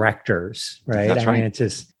renowned directors, right? That's right. I mean,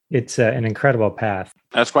 it's an incredible path.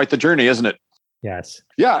 That's quite the journey, isn't it? Yes.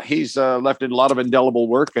 Yeah, he's left in a lot of indelible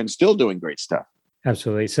work and still doing great stuff.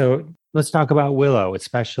 Absolutely. So let's talk about Willow,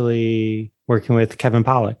 especially working with Kevin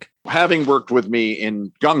Pollak. Having worked with me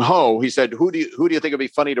in Gung Ho, he said, who do you think would be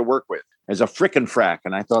funny to work with as a frickin' frack?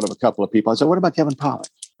 And I thought of a couple of people. I said, what about Kevin Pollak?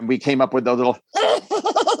 And we came up with those little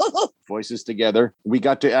voices together. We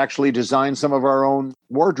got to actually design some of our own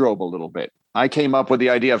wardrobe a little bit. I came up with the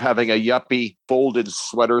idea of having a yuppie folded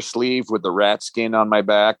sweater sleeve with the rat skin on my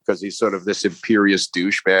back because he's sort of this imperious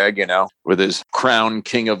douchebag, with his crown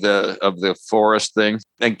king of the forest thing.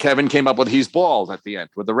 And Kevin came up with he's bald at the end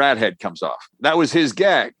with the rat head comes off. That was his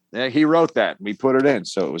gag. He wrote that and we put it in.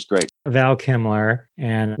 So it was great. Val Kilmer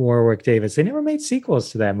and Warwick Davis, they never made sequels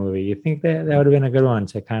to that movie. You think that would have been a good one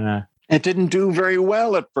to kind of... It didn't do very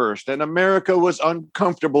well at first, and America was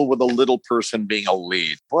uncomfortable with a little person being a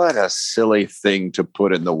lead. What a silly thing to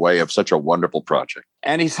put in the way of such a wonderful project.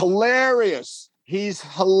 And he's hilarious. He's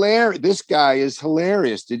hilarious. This guy is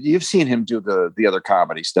hilarious. You've seen him do the other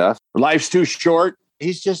comedy stuff. Life's Too Short.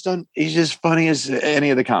 He's just funny as any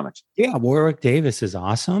of the comics. Yeah, Warwick Davis is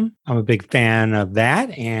awesome. I'm a big fan of that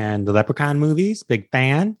and the Leprechaun movies. Big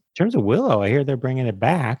fan. In terms of Willow, I hear they're bringing it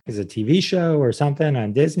back as a TV show or something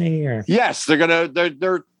on Disney. Or yes,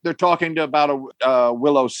 they're talking about a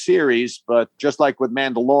Willow series, but just like with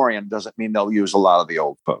Mandalorian, doesn't mean they'll use a lot of the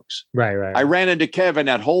old folks. Right. I ran into Kevin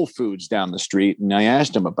at Whole Foods down the street, and I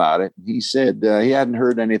asked him about it. He said he hadn't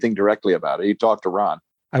heard anything directly about it. He talked to Ron.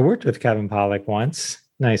 I worked with Kevin Pollak once.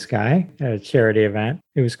 Nice guy at a charity event.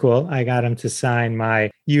 It was cool. I got him to sign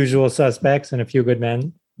my Usual Suspects and A Few Good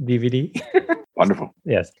Men DVD. Wonderful.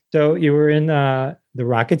 Yes. So you were in The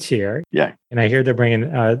Rocketeer. Yeah. And I hear they're going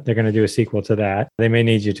to do a sequel to that. They may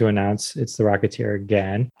need you to announce it's The Rocketeer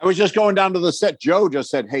again. I was just going down to the set. Joe just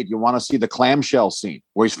said, hey, do you want to see the clamshell scene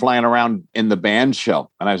where he's flying around in the band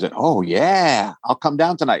shell? And I said, oh, yeah, I'll come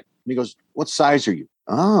down tonight. And he goes, what size are you?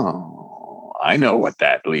 Oh, I know what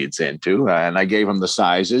that leads into. And I gave him the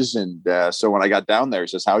sizes. And so when I got down there, he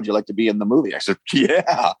says, how'd you like to be in the movie? I said,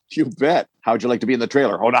 yeah, you bet. How'd you like to be in the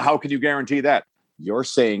trailer? Oh, now how can you guarantee that? You're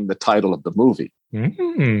saying the title of the movie.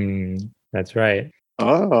 That's right.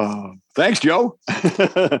 Oh, thanks, Joe.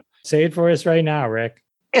 Say it for us right now, Rick.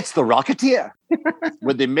 It's The Rocketeer.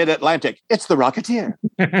 With the Mid-Atlantic. It's The Rocketeer.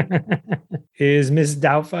 Is Miss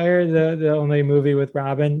Doubtfire the only movie with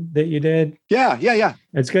Robin that you did? Yeah.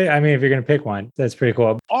 It's good. I mean, if you're going to pick one, that's pretty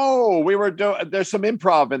cool. Oh, there's some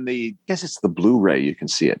improv in I guess it's the Blu-ray. You can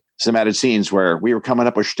see it. Some added scenes where we were coming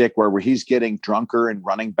up with shtick where he's getting drunker and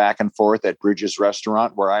running back and forth at Bridges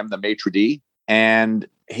Restaurant where I'm the maitre d'. And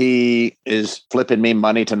he is flipping me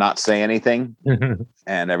money to not say anything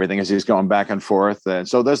and everything as he's going back and forth. And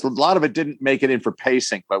so there's a lot of it didn't make it in for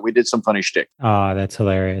pacing, but we did some funny shtick. Oh, that's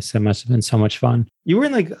hilarious. That must have been so much fun. You were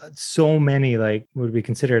in like so many like would be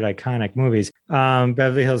considered iconic movies.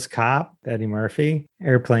 Beverly Hills Cop, Eddie Murphy,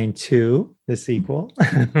 Airplane 2, the sequel.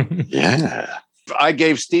 Yeah. I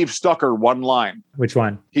gave Steve Stucker one line. Which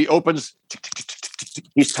one? He opens,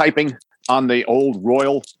 he's typing on the old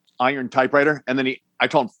Royal iron typewriter, and then I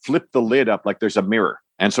told him flip the lid up like there's a mirror,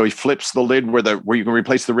 and so he flips the lid where you can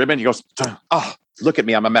replace the ribbon. He goes, oh, look at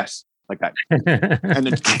me, I'm a mess. like that. And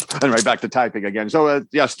then right back to typing again. So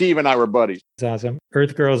yeah, Steve and I were buddies. That's awesome.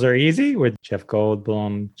 Earth Girls Are Easy with Jeff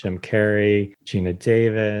Goldblum, Jim Carrey, Gina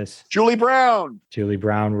Davis. Julie Brown. Julie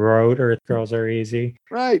Brown wrote Earth Girls Are Easy.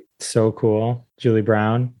 Right. So cool. Julie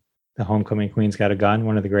Brown, the Homecoming Queen's Got a Gun,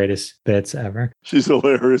 one of the greatest bits ever. She's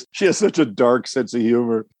hilarious. She has such a dark sense of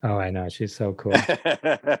humor. Oh, I know. She's so cool.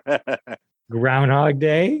 Groundhog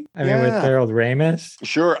Day. I mean, with Harold Ramis.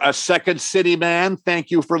 Sure. A Second City Man.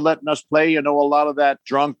 Thank you for letting us play. You know, a lot of that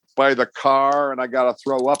drunk by the car and I got to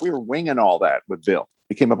throw up. We were winging all that with Bill.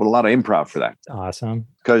 He came up with a lot of improv for that. Awesome.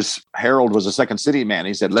 Because Harold was a Second City Man.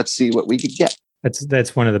 He said, let's see what we could get.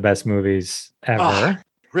 That's one of the best movies ever. Oh,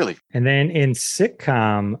 really? And then in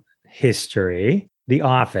sitcom history, The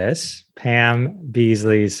Office, Pam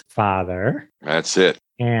Beasley's father. That's it.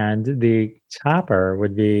 And the topper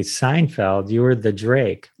would be Seinfeld. You were the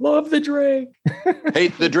Drake. Love the Drake.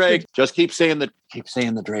 Hate the Drake. Just keep saying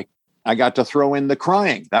the Drake. I got to throw in the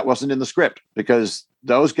crying. That wasn't in the script because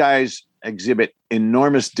those guys exhibit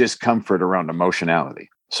enormous discomfort around emotionality.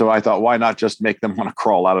 So I thought, why not just make them want to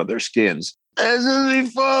crawl out of their skins? This is me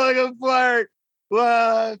falling apart.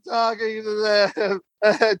 Well, talking to them.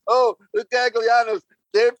 Oh, the Gaglianos,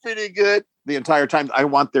 they're pretty good. The entire time I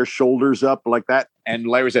want their shoulders up like that. And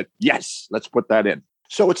Larry said, yes, let's put that in.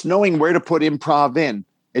 So it's knowing where to put improv in.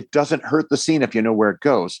 It doesn't hurt the scene if you know where it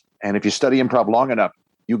goes. And if you study improv long enough,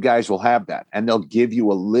 you guys will have that. And they'll give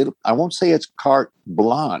you a little, I won't say it's carte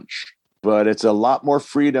blanche, but it's a lot more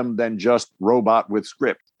freedom than just robot with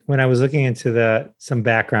script. When I was looking into some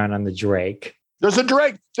background on the Drake. There's a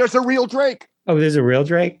Drake. There's a real Drake. Oh, there's a real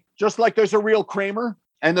Drake? Just like there's a real Kramer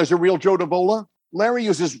and there's a real Joe Davola. Larry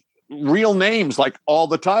uses real names like all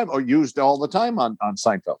the time or used all the time on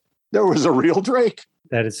Seinfeld. There was a real Drake.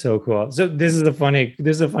 That is so cool. So this is a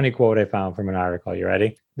funny quote I found from an article. You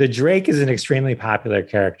ready? The Drake is an extremely popular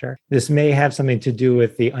character. This may have something to do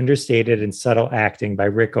with the understated and subtle acting by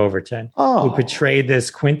Rick Overton, who portrayed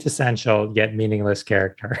this quintessential yet meaningless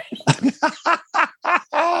character.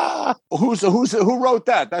 Who wrote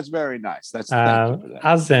that? That's very nice.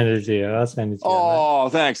 I'll send it to you. Oh,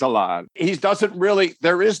 thanks a lot. He doesn't really,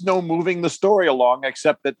 there is no moving the story along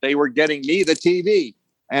except that they were getting me the TV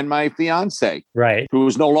and my fiance, right,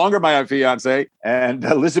 who's no longer my fiance, and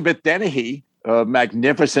Elizabeth Dennehy,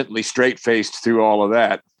 magnificently straight-faced through all of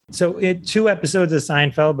that. So 2 episodes of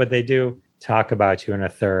Seinfeld, but they do talk about you in a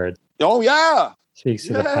third. Oh, yeah. Speaks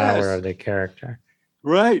to the power of the character.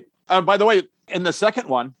 Right. By the way, in the second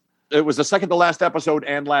one, it was the second to last episode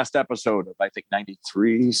and last episode of, I think,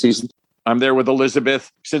 93 season. I'm there with Elizabeth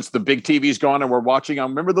since the big TV's gone and we're watching. I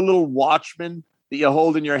remember the little Watchman that you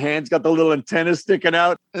hold in your hands, got the little antenna sticking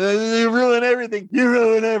out. You ruin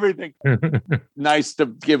everything. Nice to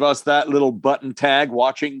give us that little button tag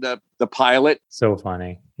watching the pilot. So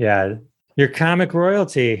funny. Yeah. Your comic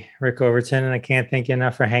royalty, Rick Overton, and I can't thank you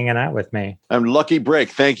enough for hanging out with me. I'm Lucky Break.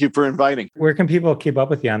 Thank you for inviting. Where can people keep up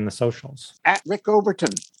with you on the socials? At Rick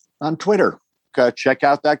Overton on Twitter. Check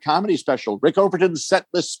out that comedy special, Rick Overton's Set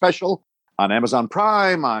List Special, on Amazon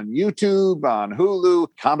Prime, on YouTube, on Hulu,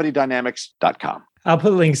 comedydynamics.com. I'll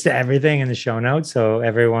put links to everything in the show notes so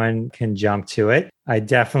everyone can jump to it. I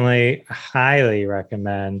definitely highly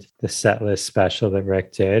recommend the Set List Special that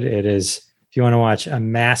Rick did. It is, if you want to watch a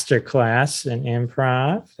masterclass in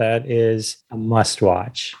improv, that is a must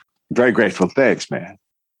watch. Very grateful. Thanks, man.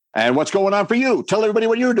 And what's going on for you? Tell everybody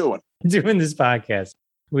what you're doing. Doing this podcast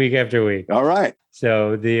week after week. All right.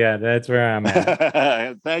 So that's where I'm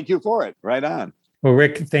at. Thank you for it. Right on. Well,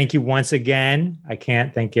 Rick, thank you once again. I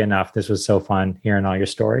can't thank you enough. This was so fun hearing all your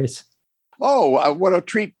stories. Oh, what a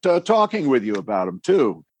treat talking with you about them,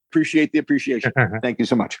 too. Appreciate the appreciation. Thank you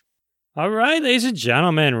so much. All right, ladies and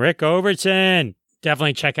gentlemen, Rick Overton.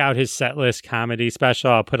 Definitely check out his Set List comedy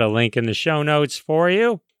special. I'll put a link in the show notes for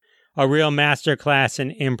you. A real masterclass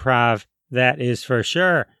in improv, that is for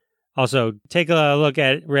sure. Also, take a look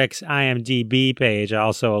at Rick's IMDb page.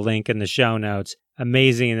 Also, a link in the show notes.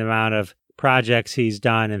 Amazing amount of projects he's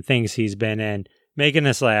done and things he's been in, making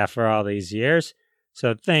us laugh for all these years.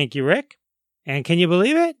 So thank you, Rick. And can you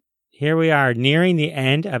believe it? Here we are nearing the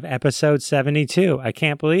end of episode 72. I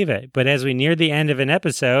can't believe it. But as we near the end of an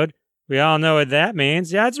episode, we all know what that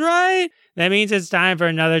means. That's right. That means it's time for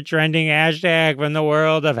another trending hashtag from the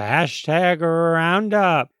world of hashtag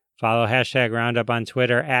Roundup. Follow hashtag Roundup on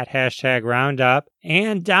Twitter at hashtag Roundup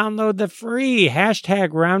and download the free hashtag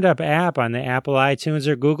Roundup app on the Apple iTunes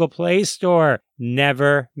or Google Play Store.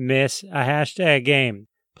 Never miss a hashtag game.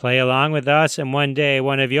 Play along with us, and one day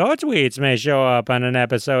one of your tweets may show up on an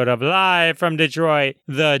episode of Live from Detroit,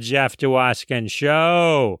 The Jeff Dwoskin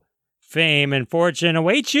Show. Fame and fortune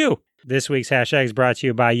await you. This week's hashtag is brought to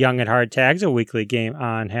you by Young at Heart Tags, a weekly game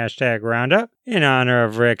on hashtag Roundup. In honor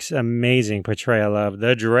of Rick's amazing portrayal of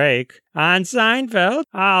the Drake on Seinfeld,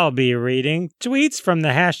 I'll be reading tweets from the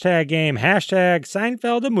hashtag game, hashtag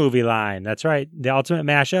Seinfeld a movie line. That's right, the ultimate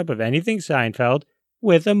mashup of anything Seinfeld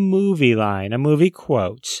with a movie line, a movie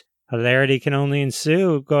quote. Hilarity can only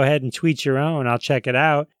ensue. Go ahead and tweet your own. I'll check it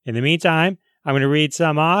out. In the meantime, I'm going to read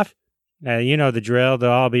some off. You know the drill.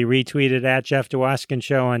 They'll all be retweeted at Jeff Dwoskin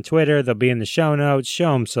Show on Twitter. They'll be in the show notes.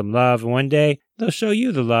 Show them some love. One day, they'll show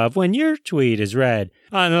you the love when your tweet is read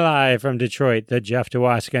on Live from Detroit, the Jeff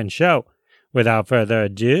Dwoskin Show. Without further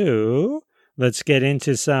ado, let's get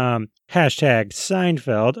into some hashtag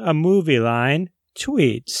Seinfeld, a movie line,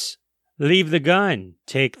 tweets. Leave the gun.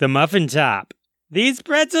 Take the muffin top. These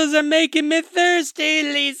pretzels are making me thirsty,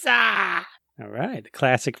 Lisa. All right, the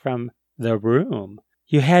classic from The Room.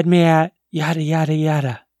 You had me at yada, yada,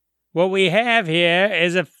 yada. What we have here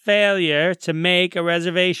is a failure to make a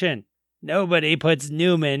reservation. Nobody puts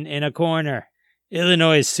Newman in a corner.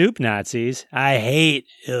 Illinois soup Nazis. I hate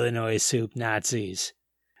Illinois soup Nazis.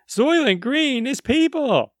 Soylent Green is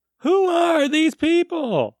people. Who are these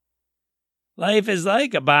people? Life is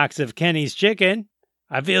like a box of Kenny's chicken.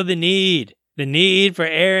 I feel the need for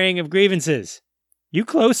airing of grievances. You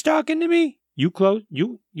close talking to me? You close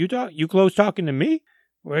talking to me?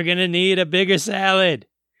 We're going to need a bigger salad.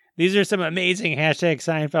 These are some amazing hashtag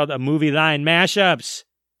Seinfeld a movie line mashups.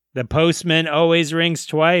 The postman always rings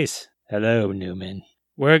twice. Hello, Newman.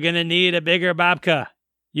 We're going to need a bigger babka.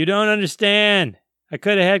 You don't understand. I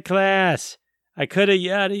could have had class. I could have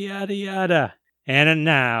yada, yada, yada. And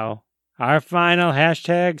now, our final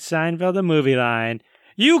hashtag Seinfeld a movie line.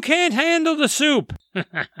 You can't handle the soup. Oh,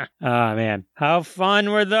 man. How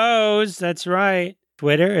fun were those? That's right.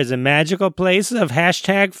 Twitter is a magical place of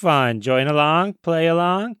hashtag fun. Join along, play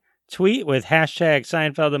along, tweet with hashtag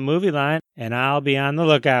Seinfeld a movie line, and I'll be on the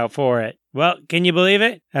lookout for it. Well, can you believe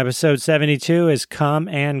it? Episode 72 has come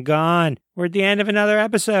and gone. We're at the end of another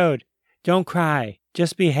episode. Don't cry.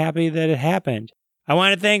 Just be happy that it happened. I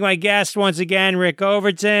want to thank my guest once again, Rick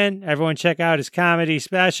Overton. Everyone check out his comedy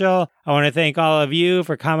special. I want to thank all of you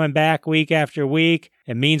for coming back week after week.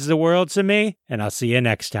 It means the world to me, and I'll see you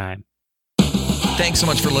next time. Thanks so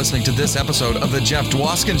much for listening to this episode of The Jeff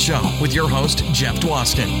Dwoskin Show with your host, Jeff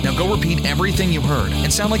Dwoskin. Now go repeat everything you heard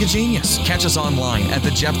and sound like a genius. Catch us online at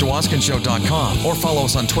thejeffdwoskinshow.com or follow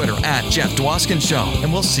us on Twitter at Jeff Dwoskin Show,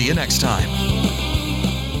 and we'll see you next time.